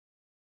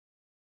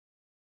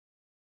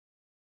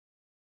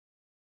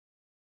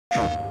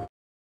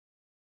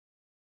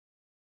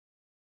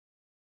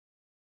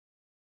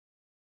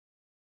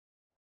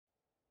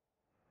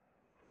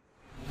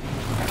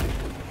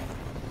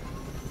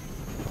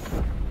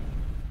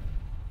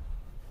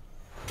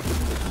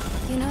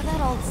know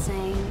that old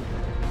saying,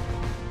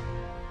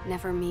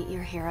 never meet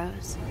your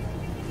heroes?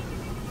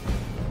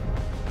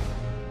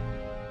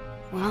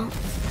 Well,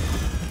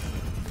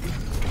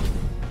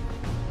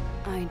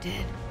 I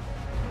did.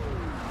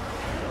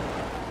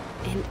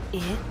 And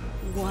it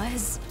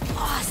was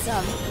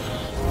awesome.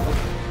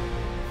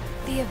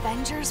 The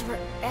Avengers were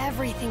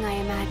everything I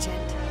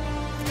imagined.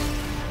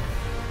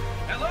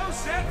 Hello,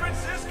 San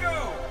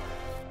Francisco!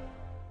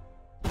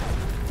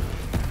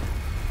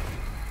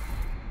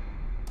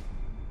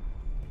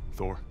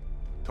 Thor,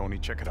 Tony,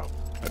 check it out.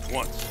 At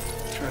once.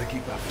 Try to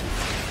keep up.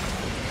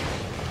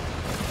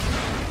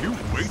 You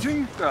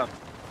waiting?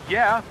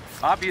 Yeah,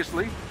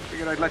 obviously.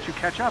 Figured I'd let you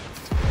catch up.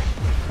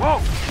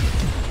 Whoa!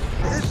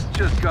 This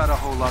just got a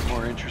whole lot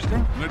more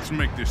interesting. Let's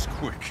make this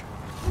quick.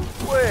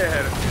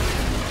 Where?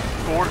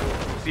 Thor,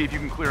 see if you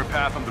can clear a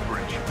path on the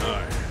bridge.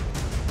 Go!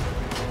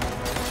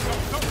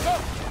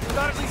 We've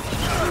got at least 2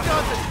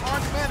 dozen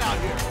armed men out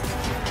here.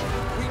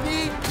 We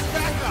need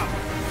backup.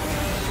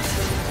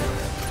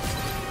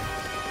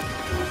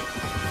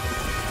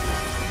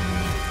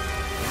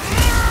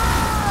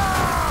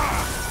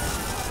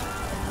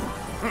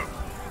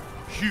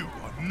 You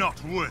are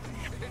not worthy.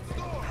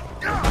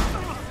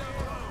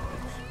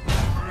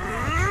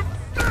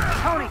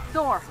 Tony,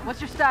 Thor,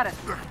 what's your status?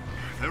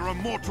 There are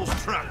mortals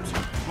trapped.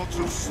 Lots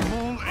of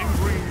small,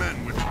 angry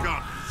men with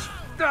guns.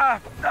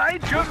 I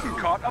just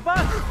caught a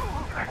bus.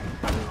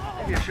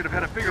 Maybe I should have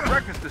had a bigger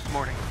breakfast this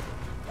morning.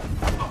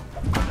 Out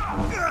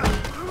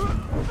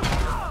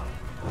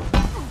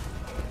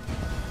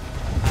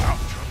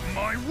of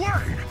my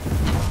way!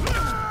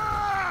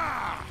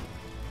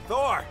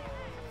 Thor,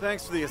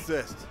 thanks for the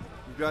assist.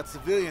 We've got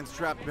civilians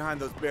trapped behind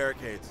those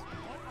barricades.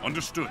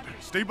 Understood.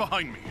 Stay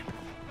behind me.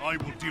 I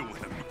will deal with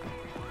them.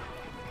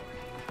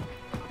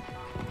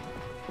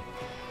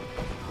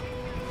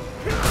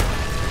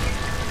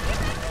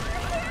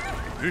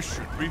 This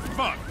should be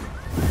fun.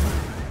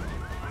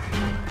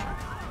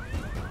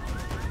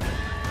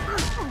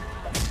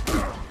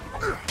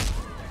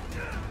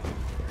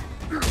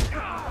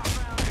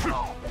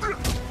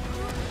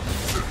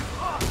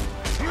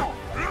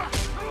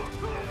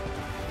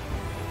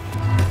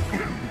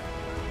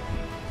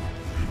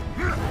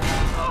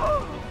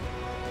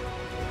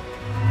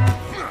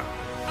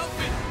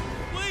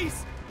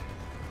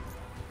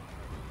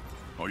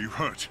 Are you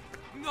hurt?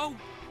 No,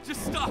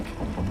 just stuck.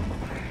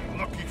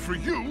 Lucky for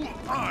you,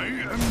 I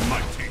am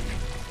mighty.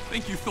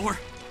 Thank you, Thor.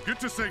 Get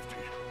to safety.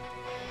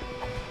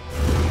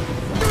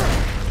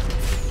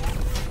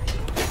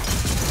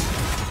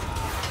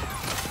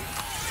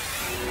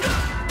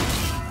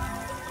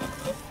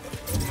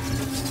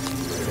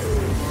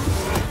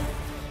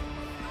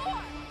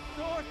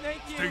 Thor,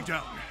 thank you. Stay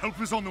down.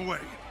 Help is on the way.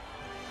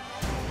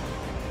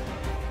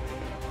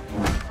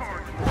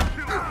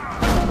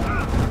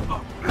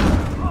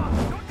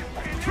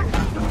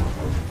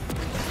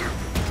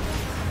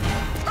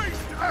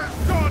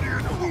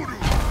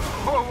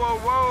 Whoa, whoa,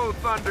 whoa,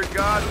 Thunder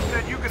God. Who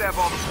said you could have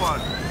all the fun?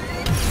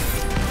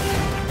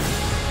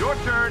 Your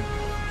turn.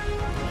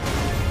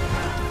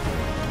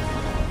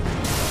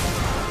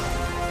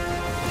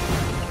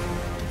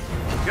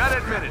 Gotta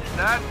admit it,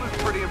 that was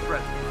pretty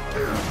impressive.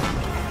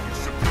 You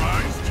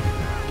surprised?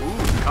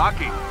 Ooh,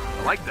 cocky.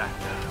 I like that.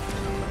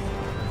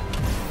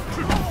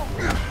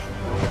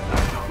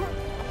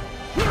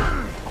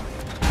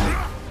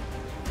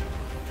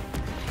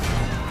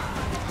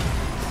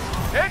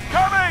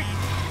 Incoming!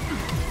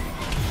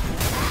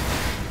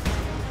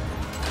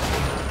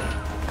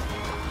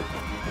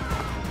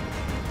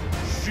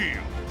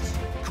 Shields,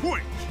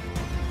 quick!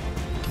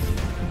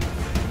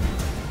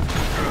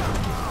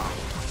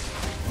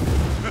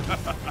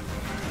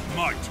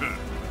 My turn.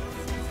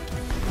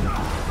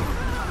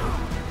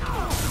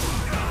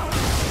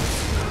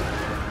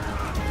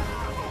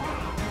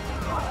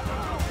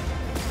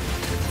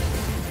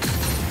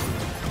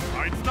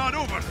 Fight's not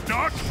over,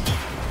 Stark!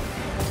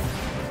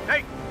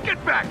 Hey,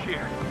 get back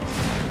here!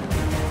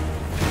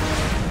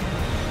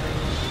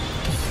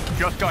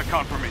 Just got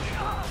confirmation.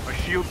 A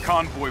SHIELD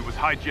convoy was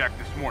hijacked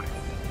this morning.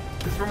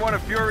 This from one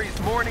of Fury's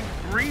morning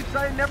briefs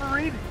I never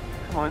read?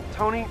 Come on,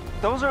 Tony,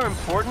 those are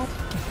important.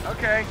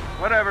 Okay,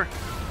 whatever.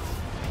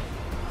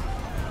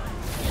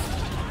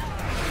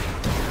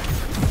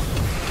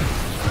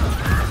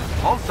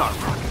 Pulsar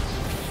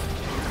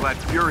rockets. Glad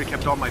Fury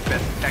kept all my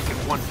best tech in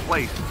one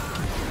place.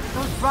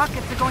 Those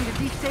rockets are going to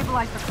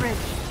destabilize the bridge.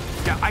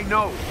 Yeah, I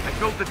know. I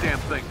built the damn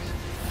things.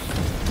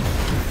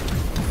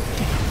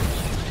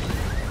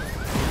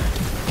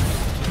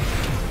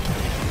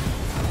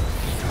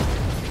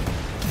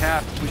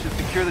 Cap, we should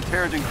secure the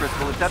Terrigen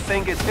crystal. If that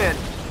thing gets hit,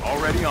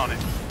 Already on it.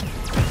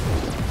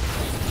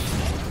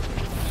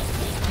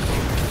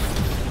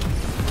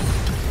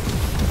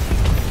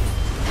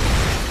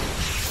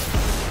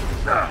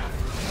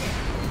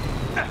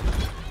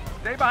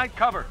 Stay behind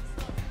cover.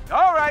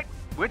 All right.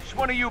 Which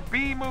one of you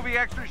B-movie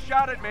extras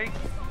shot at me?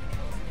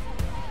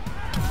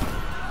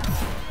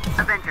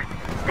 Avengers,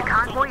 the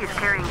convoy is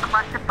carrying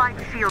classified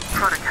SHIELD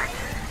prototypes.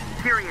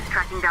 Fury is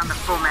tracking down the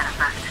full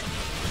manifest.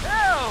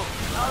 Oh,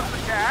 how's the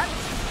cat?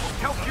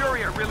 tell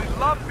Fury I really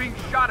love being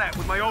shot at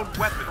with my own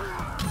weapons.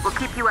 We'll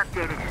keep you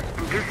updated,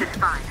 and Goose is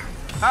fine.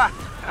 Ha!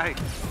 I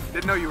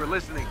didn't know you were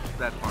listening to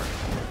that part.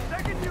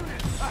 Second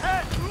unit,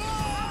 ahead!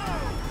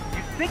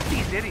 You'd think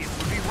these idiots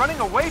would be running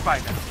away by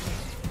now.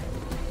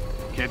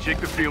 Can't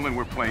shake the feeling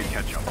we're playing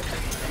catch-up.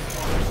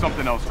 There's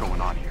something else going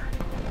on here.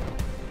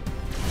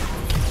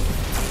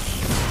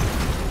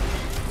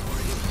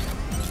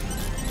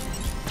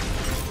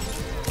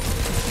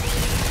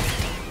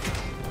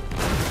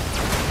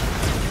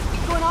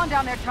 What's going on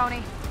down there,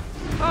 Tony?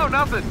 Oh,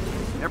 nothing.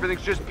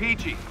 Everything's just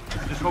peachy.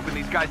 Just hoping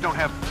these guys don't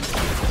have...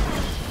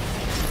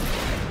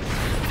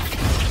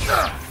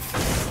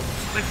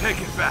 They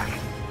take it back.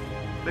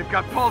 They've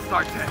got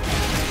pulsar tech.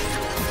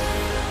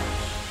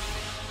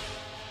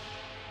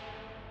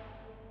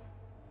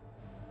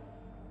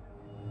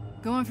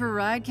 Going for a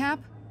ride, Cap?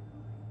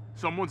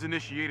 Someone's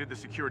initiated the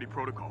security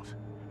protocols.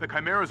 The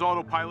Chimera's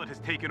autopilot has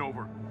taken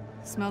over.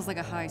 Smells like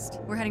a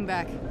heist. We're heading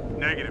back.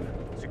 Negative.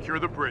 Secure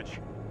the bridge.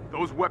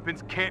 Those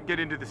weapons can't get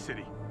into the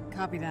city.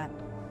 Copy that.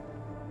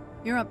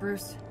 You're up,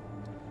 Bruce.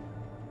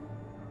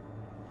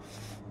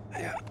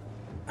 Yeah.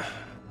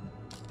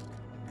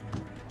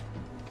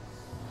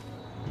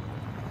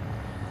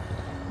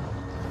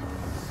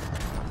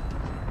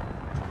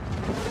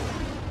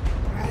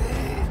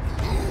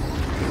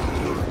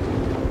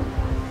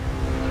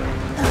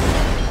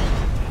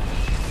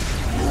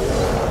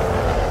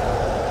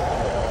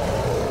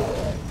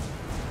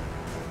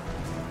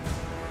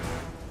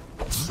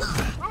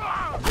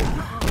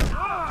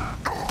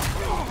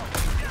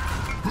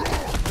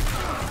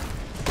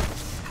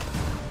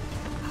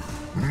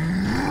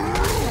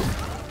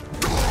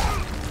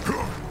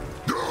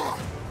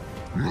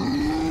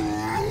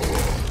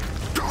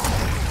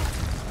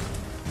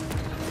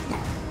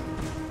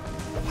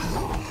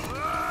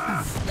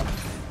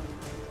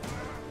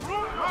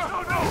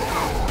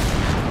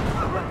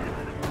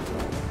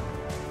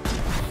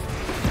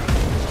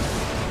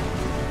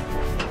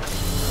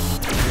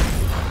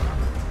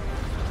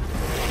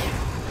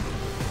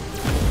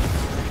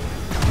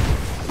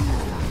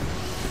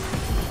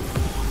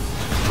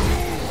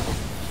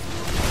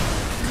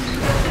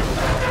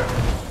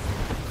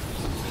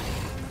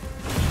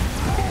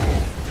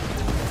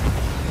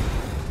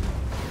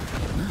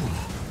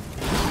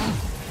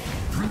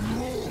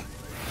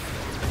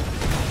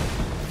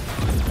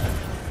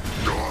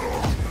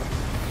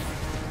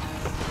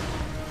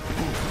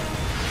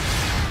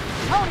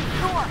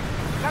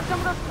 Got some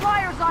of those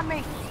flyers on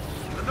me!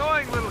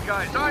 Annoying little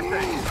guys, aren't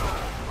they?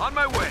 On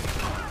my way.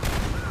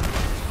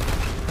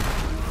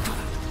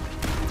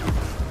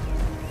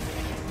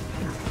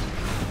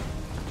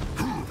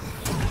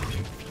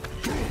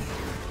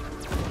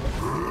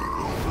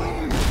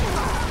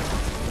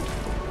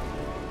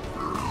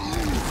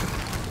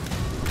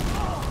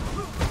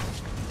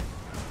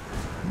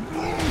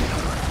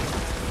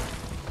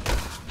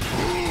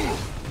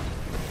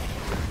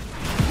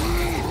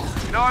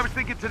 You know, I was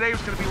thinking today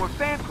was going to be more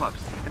fan clubs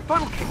and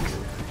funnel cakes.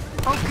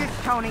 Focus,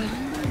 Tony.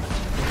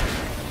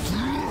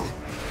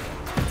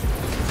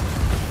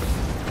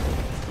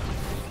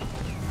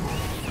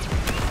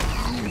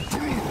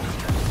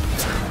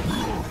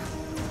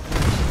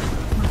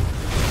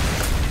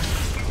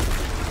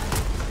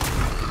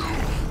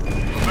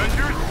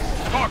 Avengers,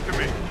 talk to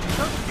me.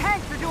 Those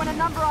tanks are doing a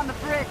number on the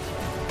bridge.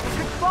 It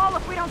could fall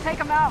if we don't take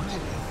them out.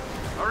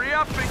 Hurry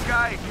up, big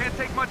guy. Can't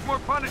take much more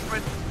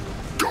punishment.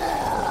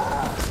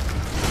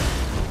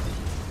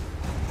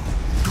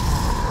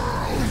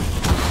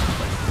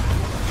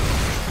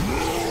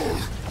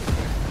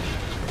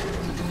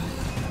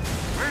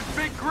 Where's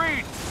Big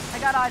Green? I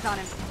got eyes on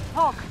him.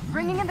 Hulk,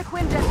 bringing in the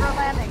Quinjet for a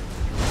landing.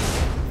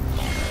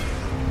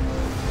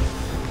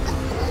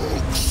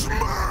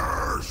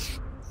 Smash!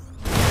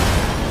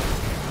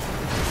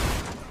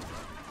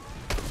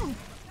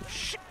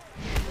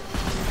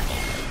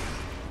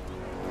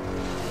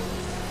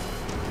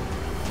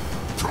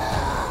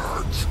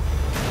 Charge!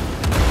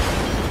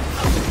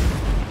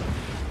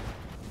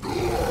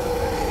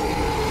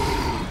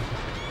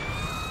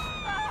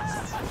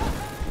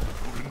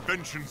 Your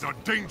inventions are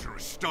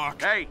dangerous,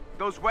 Stark. Hey,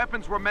 those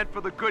weapons were meant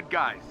for the good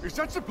guys. Is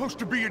that supposed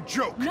to be a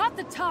joke? Not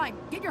the time.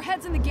 Get your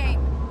heads in the game.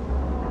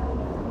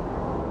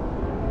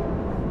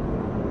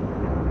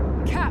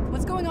 Cap,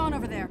 what's going on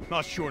over there?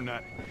 Not sure,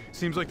 Nat.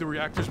 Seems like the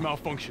reactor's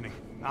malfunctioning.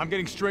 I'm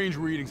getting strange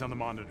readings on the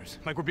monitors,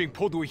 like we're being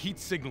pulled to a heat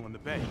signal in the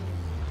bay.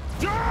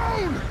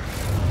 Down!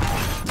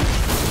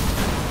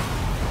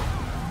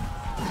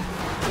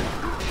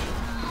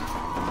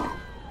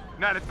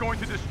 Nat, it's going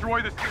to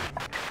destroy the...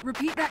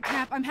 Repeat that,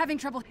 Cap. I'm having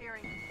trouble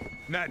hearing.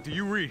 Nat, do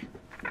you read?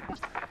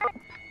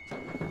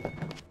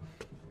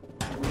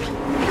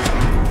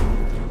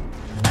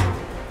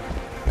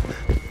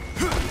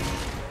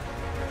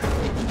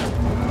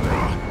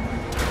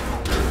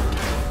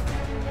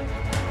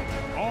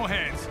 All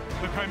hands.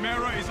 The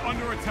Chimera is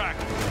under attack.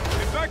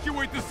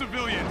 Evacuate the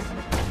civilians.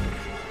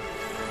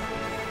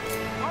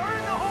 Fire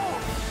in the hole!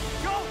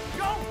 Go,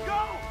 go,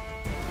 go!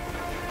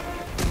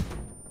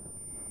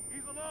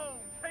 He's alone.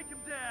 Take him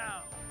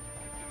down.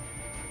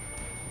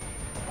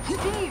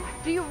 Steve,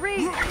 do you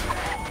read?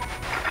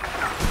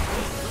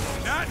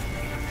 Nat!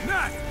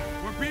 Nat!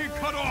 We're being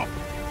cut off!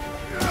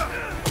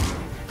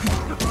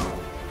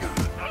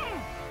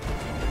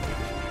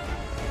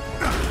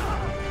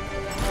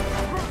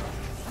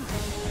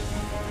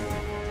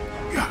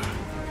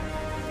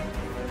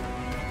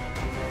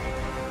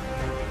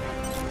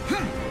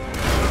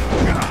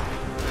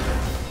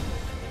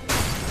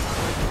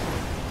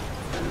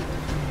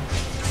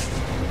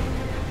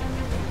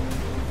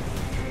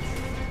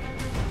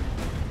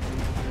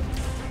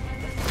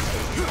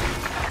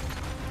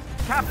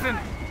 Captain,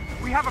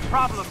 we have a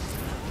problem.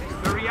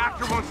 The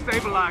reactor won't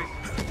stabilize.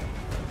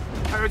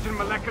 Terrigen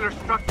molecular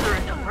structure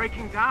is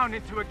breaking down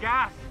into a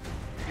gas.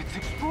 It's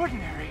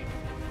extraordinary.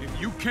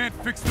 If you can't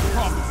fix the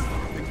problem,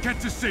 then get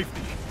to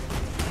safety.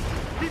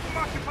 Keep them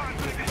occupied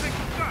so they can take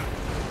the shot.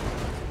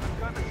 I've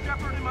got the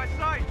Shepherd in my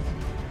sights.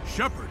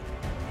 Shepherd!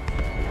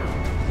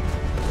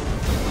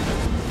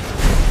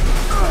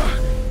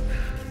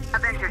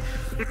 Avengers,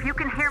 if you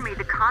can hear me,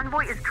 the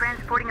convoy is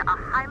transporting a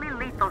highly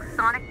lethal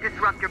sonic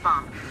disruptor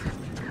bomb.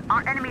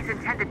 Our enemies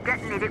intend to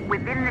detonate it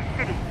within the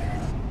city.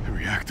 The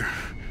reactor.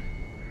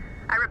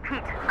 I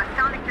repeat, a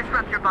sonic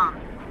disruptor bomb.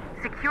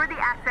 Secure the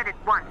asset at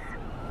once.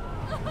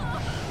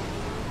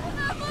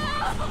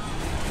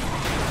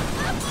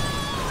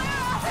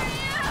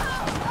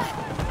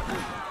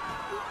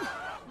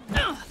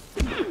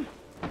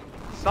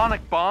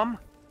 Sonic bomb?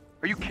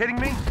 Are you kidding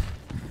me?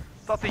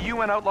 Thought the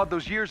UN outlawed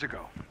those years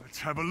ago. Let's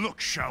have a look,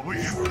 shall we?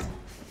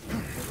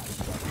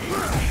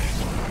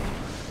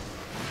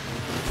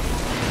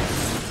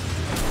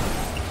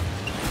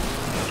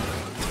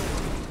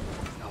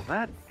 Now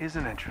that is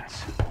an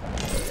entrance.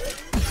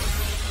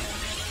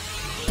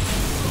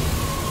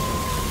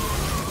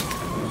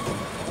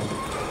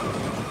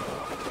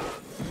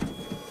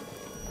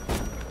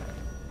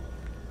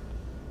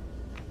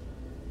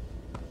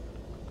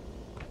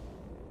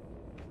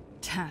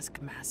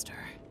 Taskmaster.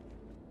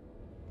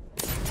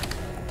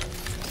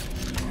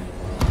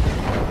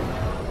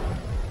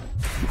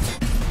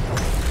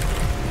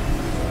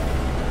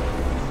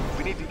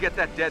 We need to get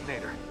that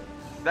detonator.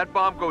 If that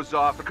bomb goes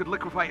off, it could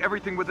liquefy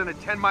everything within a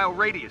 10-mile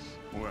radius.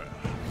 Well,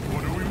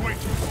 what are we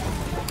waiting for?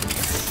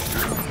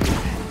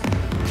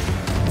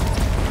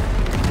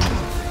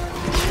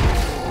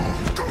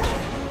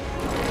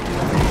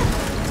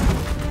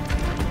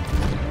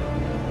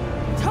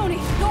 Tony,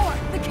 Thor,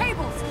 the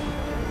cables!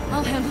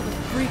 I'll handle the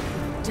freak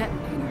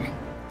detonator.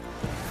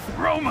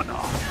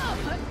 Romanov!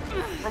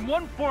 From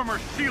one former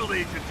SHIELD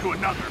agent to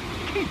another.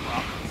 Keep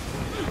up!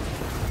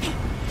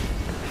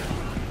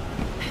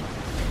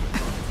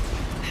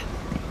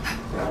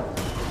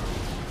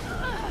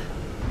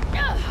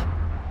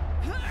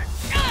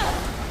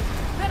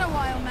 Been a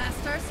while,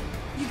 Masters.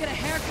 You get a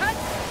haircut?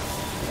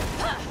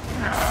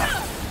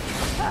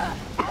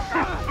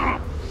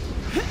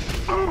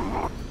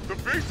 The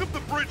base of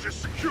the bridge is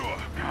secure.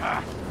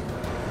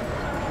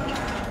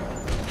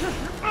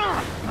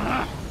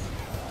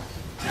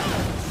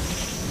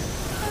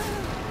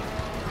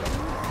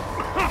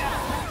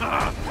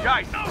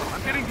 Guys,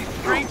 I'm getting these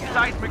strange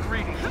seismic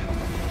readings.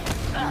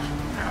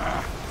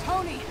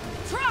 Tony,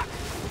 truck!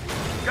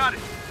 Got it.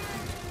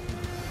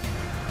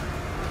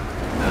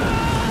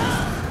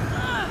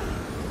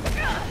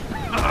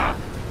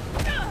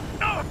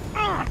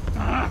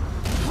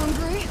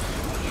 Hungry?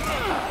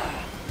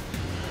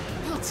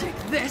 I'll take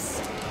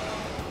this.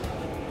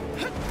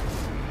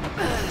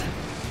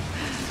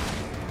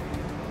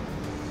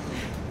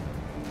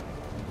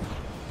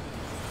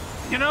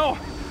 You know,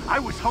 I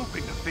was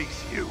hoping to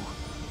face you.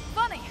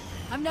 Funny,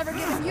 I've never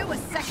given you a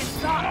second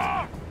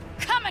thought.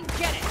 Come and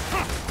get it!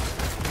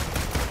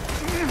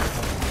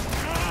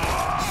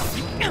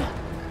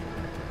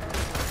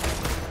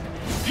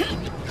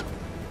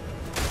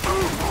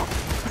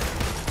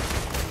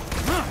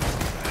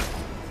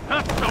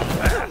 Not so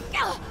fast!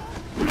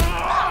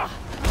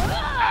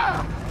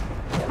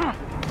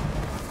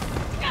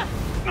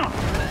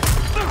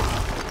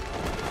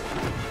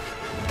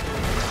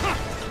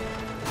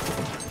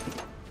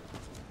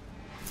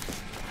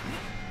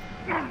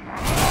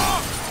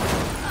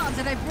 Oh,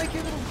 did I break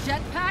your little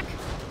jetpack?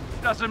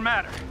 Doesn't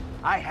matter.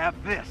 I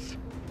have this.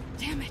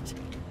 Damn it.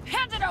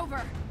 Hand it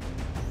over!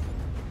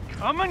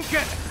 Come and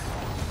get it!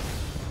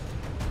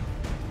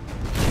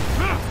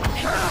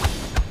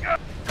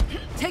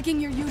 Taking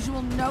your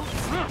usual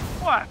notes?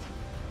 What?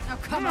 Now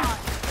come on.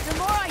 The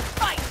more I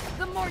fight,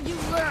 the more you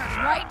learn,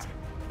 right?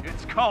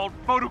 It's called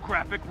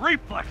photographic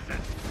reflexes.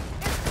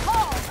 It's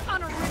called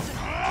unoriginal.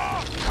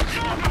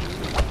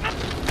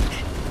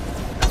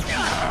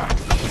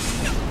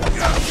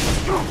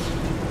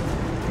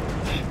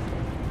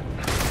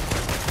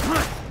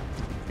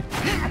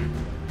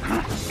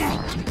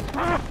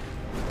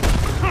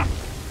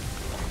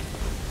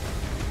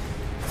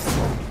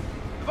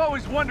 I've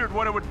always wondered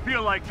what it would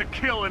feel like to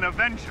kill an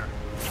Avenger.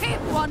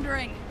 Keep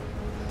wondering.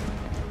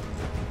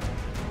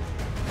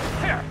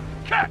 Here,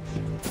 catch!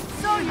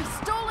 So you've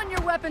stolen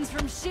your weapons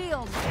from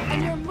S.H.I.E.L.D.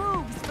 and your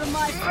moves from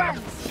my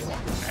friends.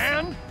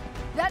 And?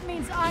 That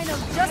means I know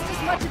just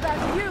as much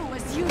about you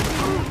as you do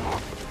me.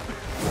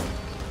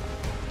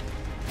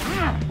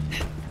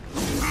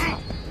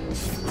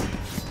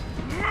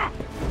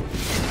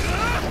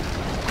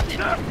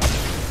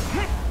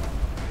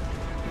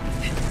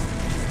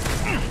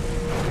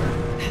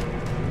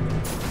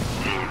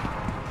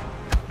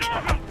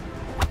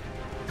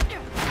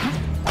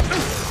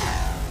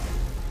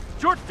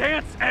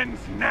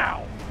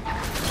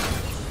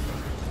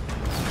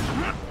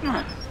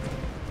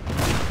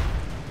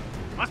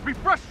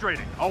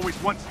 frustrating. Always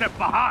one step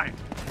behind.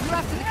 You're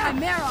after the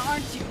Chimera,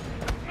 aren't you?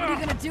 What are you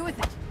gonna do with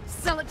it?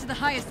 Sell it to the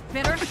highest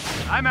bidder?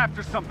 I'm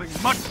after something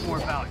much more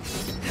valuable.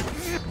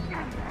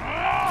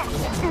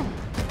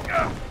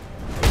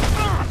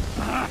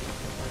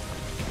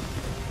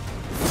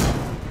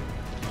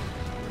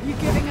 You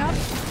giving up?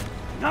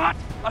 Not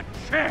a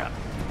chance!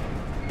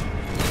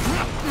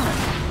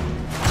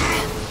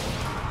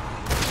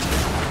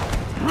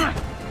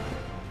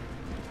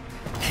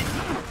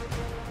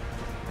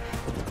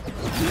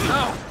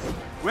 So,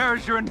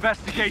 where's your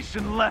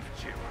investigation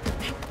left you?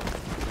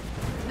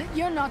 That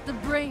you're not the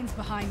brains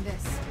behind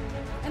this.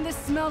 And this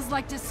smells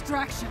like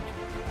distraction.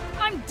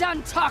 I'm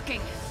done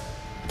talking!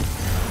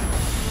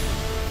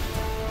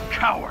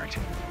 Coward!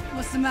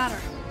 What's the matter?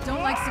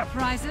 Don't like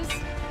surprises?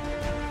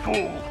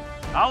 Fool!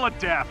 I'll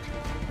adapt.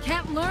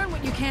 Can't learn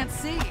what you can't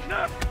see.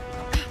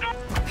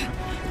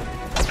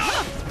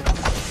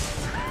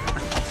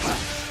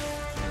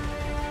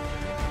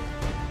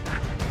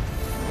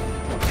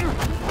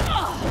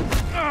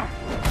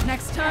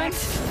 Next time,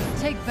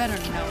 take better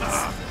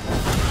notes.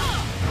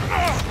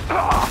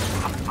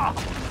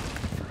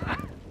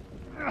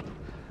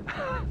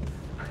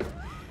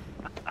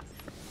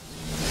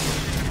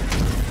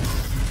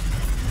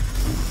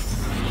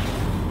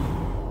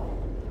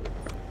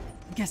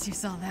 Guess you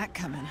saw that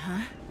coming,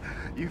 huh?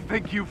 You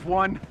think you've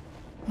won?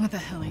 What the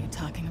hell are you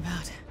talking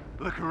about?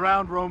 Look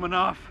around,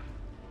 Romanoff.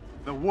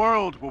 The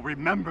world will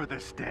remember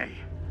this day.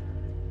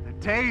 The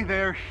day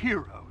their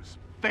heroes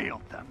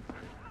failed them.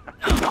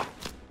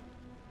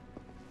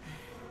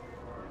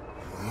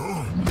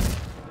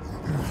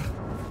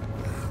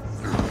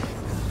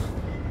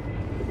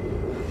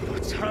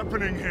 What's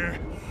happening here?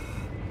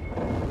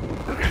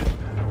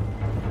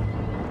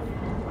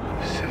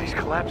 The city's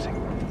collapsing.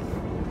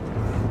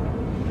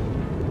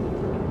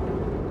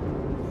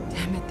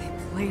 Damn it, they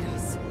played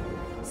us.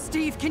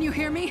 Steve, can you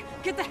hear me?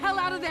 Get the hell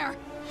out of there!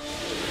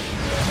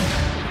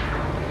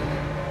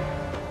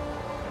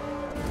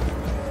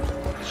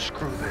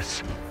 Screw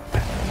this.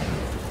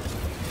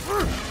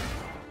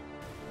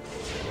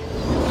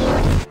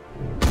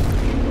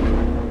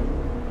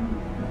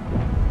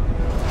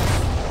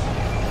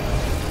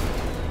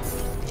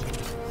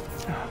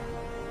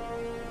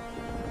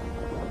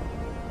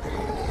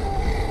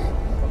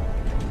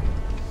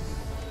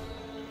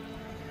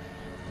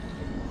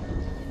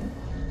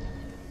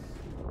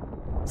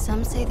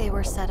 Some say they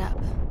were set up.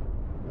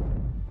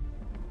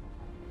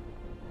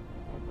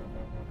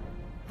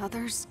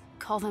 Others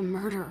call them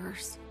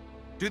murderers.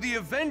 Do the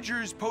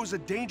Avengers pose a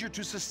danger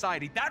to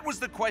society? That was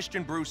the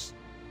question, Bruce.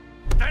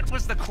 That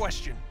was the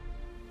question.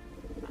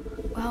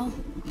 Well,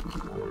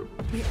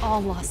 we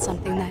all lost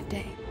something that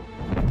day.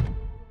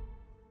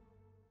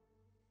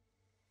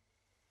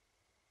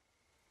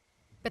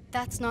 But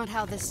that's not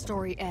how this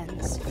story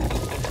ends.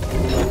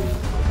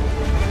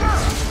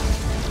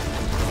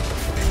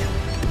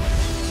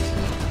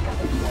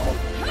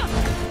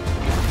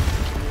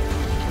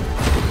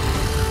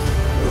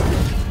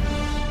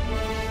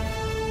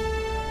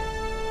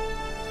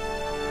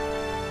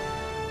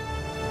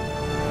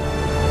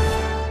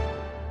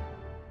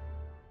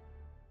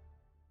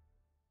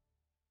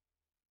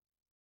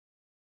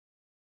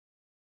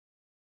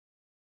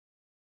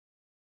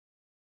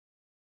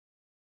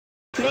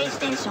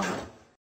 PlayStation